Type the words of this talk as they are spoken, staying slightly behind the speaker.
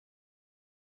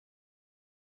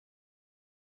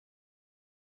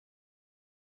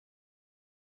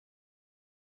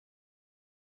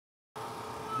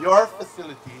your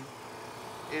facility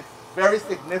is very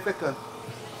significant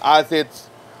as it's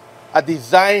a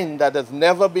design that has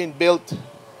never been built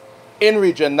in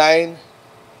Region 9,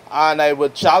 and I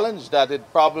would challenge that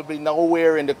it probably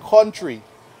nowhere in the country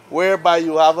whereby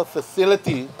you have a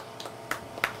facility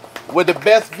with the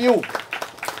best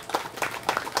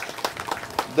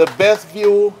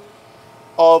view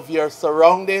of your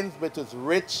surroundings, which is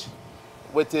rich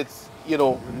with its,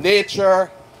 nature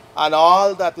and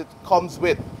all that it comes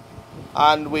with.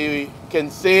 And we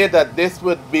can say that this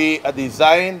would be a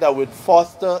design that would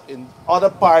foster in other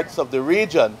parts of the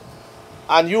region,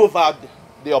 and you have had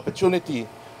the opportunity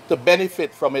to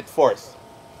benefit from it first.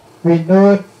 We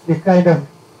know the kind of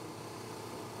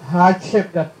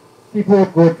hardship that people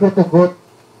would go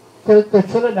through to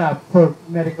Suriname for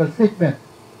medical treatment.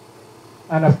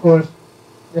 And of course,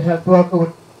 the health worker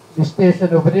would be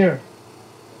stationed over there.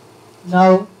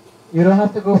 Now, you don't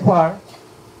have to go far.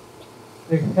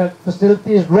 The health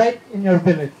facility is right in your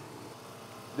village.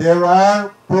 There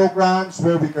are programs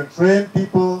where we can train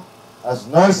people as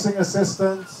nursing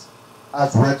assistants,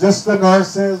 as registered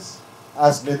nurses,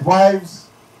 as midwives.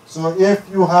 So if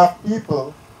you have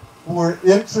people who are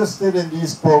interested in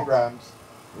these programs,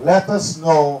 let us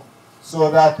know so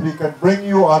that we can bring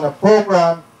you on a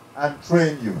program and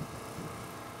train you.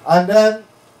 And then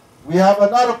we have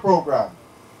another program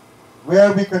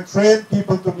where we can train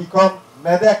people to become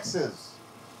medexes.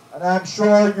 And I'm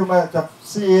sure you might have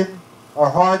seen or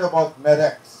heard about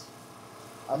medex.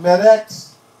 A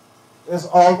medex is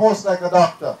almost like a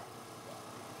doctor.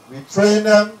 We train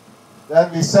them,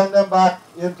 then we send them back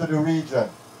into the region.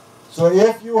 So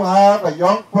if you have a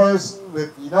young person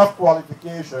with enough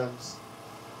qualifications,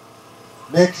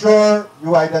 make sure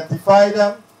you identify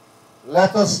them,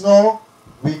 let us know,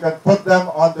 we can put them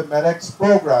on the medex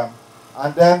program,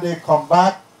 and then they come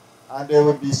back and they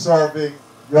will be serving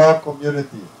your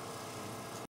community.